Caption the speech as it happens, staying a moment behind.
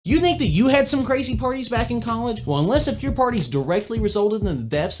You think that you had some crazy parties back in college? Well, unless if your parties directly resulted in the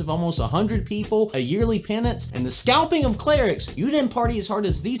deaths of almost 100 people, a yearly penance, and the scalping of clerics, you didn't party as hard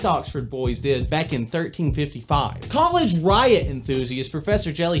as these Oxford boys did back in 1355. College riot enthusiast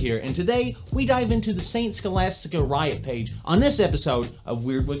Professor Jelly here, and today we dive into the St. Scholastica Riot page on this episode of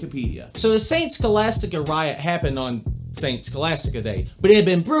Weird Wikipedia. So the St. Scholastica Riot happened on St. Scholastica Day, but it had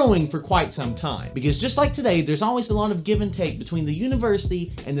been brewing for quite some time. Because just like today, there's always a lot of give and take between the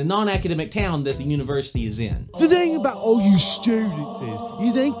university and the non-academic town that the university is in. The thing about all you students is,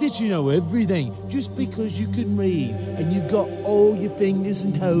 you think that you know everything just because you can read and you've got all your fingers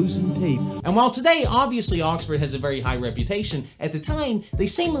and toes and teeth. And while today, obviously Oxford has a very high reputation, at the time, they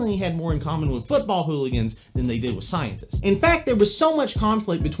seemingly had more in common with football hooligans than they did with scientists. In fact, there was so much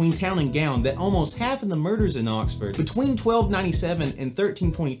conflict between town and gown that almost half of the murders in Oxford between 1297 and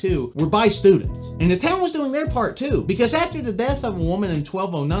 1322 were by students. And the town was doing their part too, because after the death of a woman in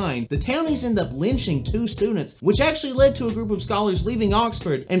 1209, the townies end up lynching 2 students, which actually led to a group of scholars leaving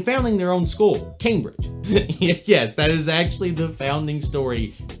Oxford and founding their own school, Cambridge. Yes, that is actually the founding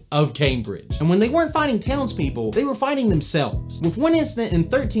story of Cambridge. And when they weren't fighting townspeople, they were fighting themselves. With one incident in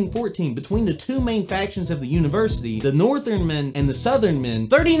 1314 between the 2 main factions of the university, the Northern men and the Southern men,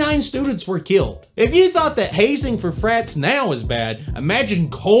 39 students were killed. If you thought that hazing for frats now is bad, imagine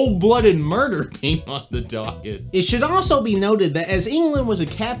cold-blooded murder being on the docket. It should also be noted that as England was a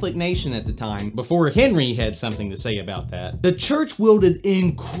Catholic nation at the time, before Henry had something to say about that, the church wielded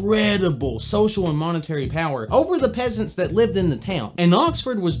incredible social and monetary power over the peasants that lived in the town, and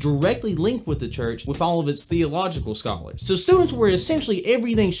Oxford was directly linked with the church with all of its theological scholars. So students were essentially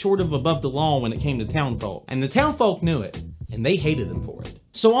everything short of above the law when it came to townfolk, and the townfolk knew it, and they hated them for it.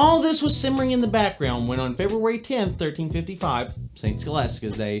 So all this was simmering in the background when on February 10th, 1355, St.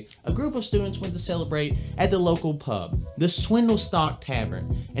 Scholastica's Day, a group of students went to celebrate at the local pub, the Swindlestock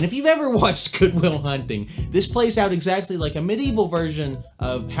Tavern. And if you've ever watched Good Will Hunting, this plays out exactly like a medieval version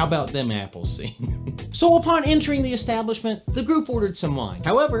of How About Them Apples scene. So upon entering the establishment, the group ordered some wine.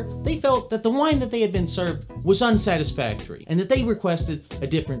 However, they felt that the wine that they had been served was unsatisfactory and that they requested a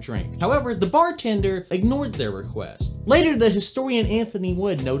different drink. However, the bartender ignored their request. Later, the historian Anthony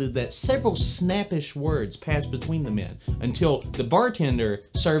Wood noted that several snappish words passed between the men until the bartender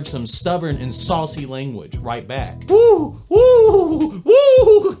served some stubborn and saucy language right back. Woo! Woo!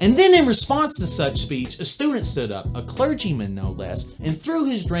 Woo! And then in response to such speech, a student stood up, a clergyman no less, and threw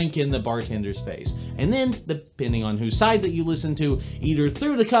his drink in the bartender's face. And then, depending on whose side that you listen to, either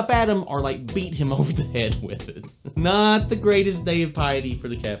threw the cup at him or like beat him over the head with it. Not the greatest day of piety for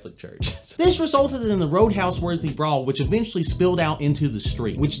the Catholic Church. This resulted in the roadhouse-worthy brawl, which eventually spilled out into the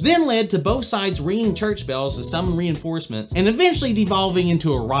street, which then led to both sides ringing church bells to summon reinforcements and eventually devolving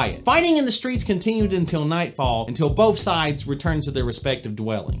into a riot. Fighting in the streets continued until nightfall, until both sides returned to their respective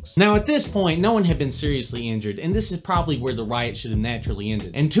dwellings. Now at this point, no one had been seriously injured, and this is probably where the riot should have naturally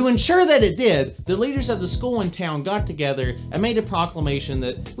ended. And to ensure that it did, the leaders of the school and town got together and made a proclamation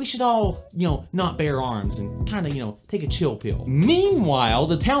that we should all, not bear arms and kind of, take a chill pill. Meanwhile,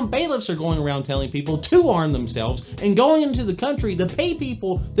 the town bailiffs are going around telling people to arm themselves and going into the country to pay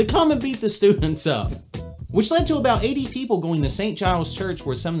people to come and beat the students up. Which led to about 80 people going to St. Giles Church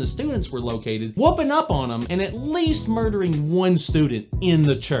where some of the students were located, whooping up on them and at least murdering 1 student in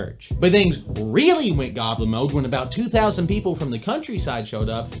the church. But things really went goblin mode when about 2,000 people from the countryside showed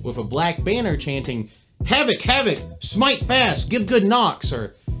up with a black banner chanting, "Havoc, havoc, smite fast, give good knocks,"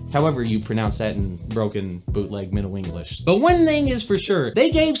 or however you pronounce that in broken bootleg Middle English. But one thing is for sure, they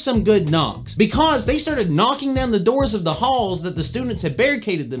gave some good knocks, because they started knocking down the doors of the halls that the students had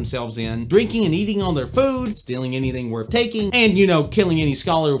barricaded themselves in, drinking and eating all their food, stealing anything worth taking, and, killing any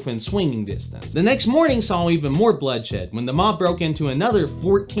scholar within swinging distance. The next morning saw even more bloodshed when the mob broke into another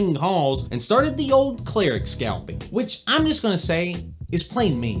 14 halls and started the old cleric scalping, which I'm just gonna say is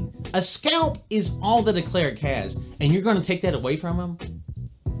plain mean. A scalp is all that a cleric has, and you're gonna take that away from him?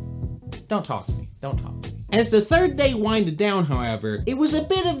 Don't talk to me. Don't talk to me. As the third day winded down, however, it was a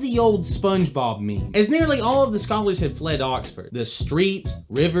bit of the old SpongeBob meme, as nearly all of the scholars had fled Oxford. The streets,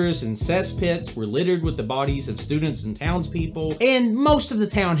 rivers, and cesspits were littered with the bodies of students and townspeople, and most of the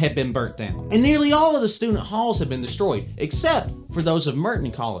town had been burnt down. And nearly all of the student halls had been destroyed, except for those of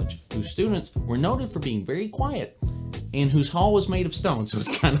Merton College, whose students were noted for being very quiet and whose hull was made of stone, so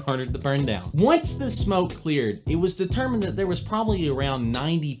it's kind of harder to burn down. Once the smoke cleared, it was determined that there was probably around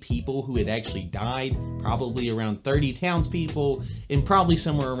 90 people who had actually died, probably around 30 townspeople, and probably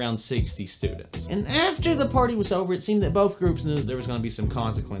somewhere around 60 students. And after the party was over, it seemed that both groups knew that there was going to be some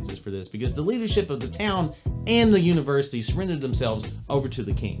consequences for this, because the leadership of the town and the university surrendered themselves over to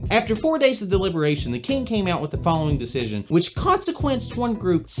the king. After 4 days of deliberation, the king came out with the following decision, which consequenced one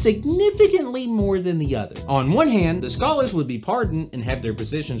group significantly more than the other. On one hand, the scholars would be pardoned and have their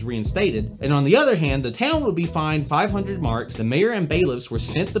positions reinstated, and on the other hand, the town would be fined 500 marks, the mayor and bailiffs were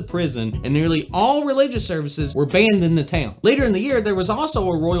sent to prison, and nearly all religious services were banned in the town. Later in the year, there was also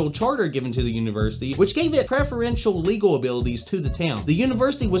a royal charter given to the university, which gave it preferential legal abilities to the town. The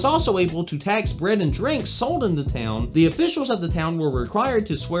university was also able to tax bread and drinks sold in the town. The officials of the town were required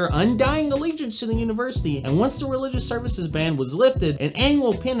to swear undying allegiance to the university, and once the religious services ban was lifted, an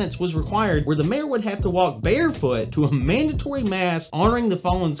annual penance was required where the mayor would have to walk barefoot to a mandatory mass honoring the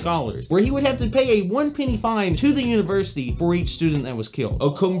fallen scholars, where he would have to pay a 1 penny fine to the university for each student that was killed.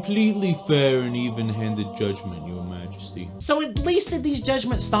 A completely fair and even-handed judgment, Your Majesty. So at least did these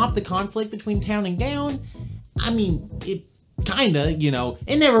judgments stop the conflict between town and gown? I mean, it kinda, you know,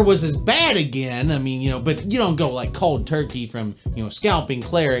 it never was as bad again. I mean, you know, but you don't go like cold turkey from, you know, scalping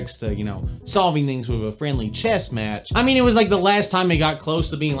clerics to, you know, solving things with a friendly chess match. I mean, it was like the last time it got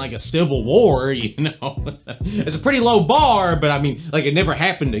close to being like a civil war, you know. It's a pretty low bar, but I mean, like it never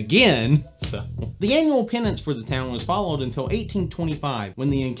happened again. So the annual penance for the town was followed until 1825,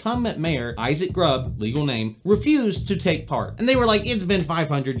 when the incumbent mayor, Isaac Grubb, legal name, refused to take part. And they were like, it's been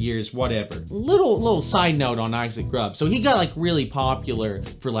 500 years, whatever. Little side note on Isaac Grubb. So he got like really popular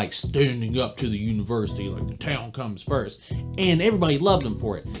for like standing up to the university, like the town comes first, and everybody loved him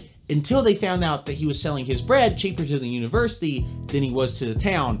for it, until they found out that he was selling his bread cheaper to the university than he was to the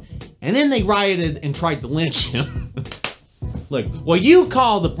town, and then they rioted and tried to lynch him. Look, what you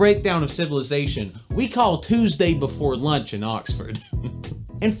call the breakdown of civilization, we call Tuesday before lunch in Oxford.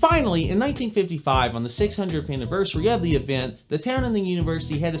 And finally, in 1955, on the 600th anniversary of the event, the town and the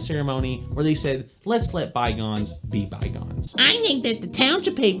university had a ceremony where they said, let's let bygones be bygones. I think that the town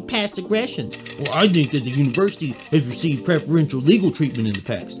should pay for past aggressions. Well, I think that the university has received preferential legal treatment in the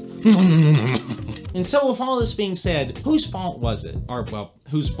past. And so with all this being said, whose fault was it? Or, well,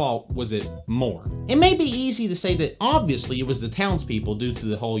 whose fault was it more? It may be easy to say that obviously it was the townspeople due to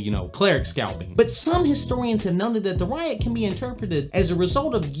the whole, you know, cleric scalping. But some historians have noted that the riot can be interpreted as a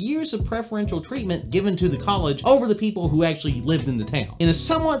result of years of preferential treatment given to the college over the people who actually lived in the town, in a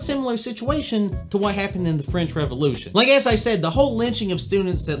somewhat similar situation to what happened in the French Revolution. Like as I said, the whole lynching of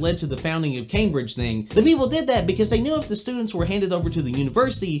students that led to the founding of Cambridge thing, the people did that because they knew if the students were handed over to the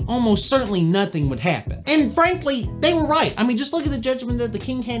university, almost certainly nothing would happen. And frankly, they were right. I mean, just look at the judgment that the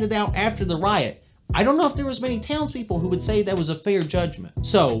king handed out after the riot. I don't know if there was many townspeople who would say that was a fair judgment.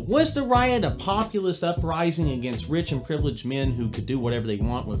 So, was the riot a populist uprising against rich and privileged men who could do whatever they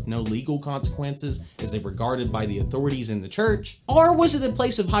want with no legal consequences as they were regarded by the authorities in the church? Or was it a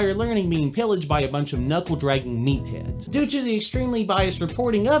place of higher learning being pillaged by a bunch of knuckle-dragging meatheads? Due to the extremely biased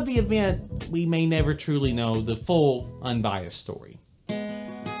reporting of the event, we may never truly know the full, unbiased story.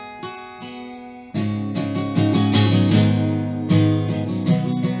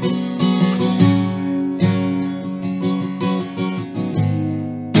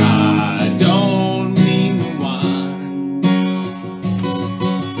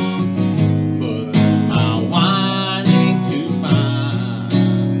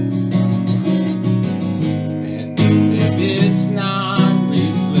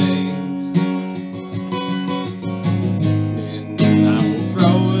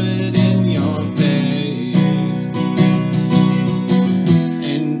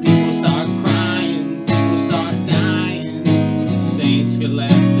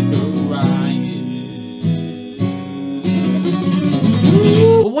 Scholastica Riot.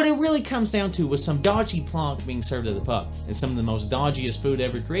 But what it really comes down to was some dodgy plonk being served at the pub, and some of the most dodgiest food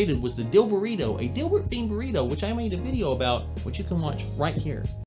ever created was the dill burrito, a Dilbert themed burrito, which I made a video about, which you can watch right here.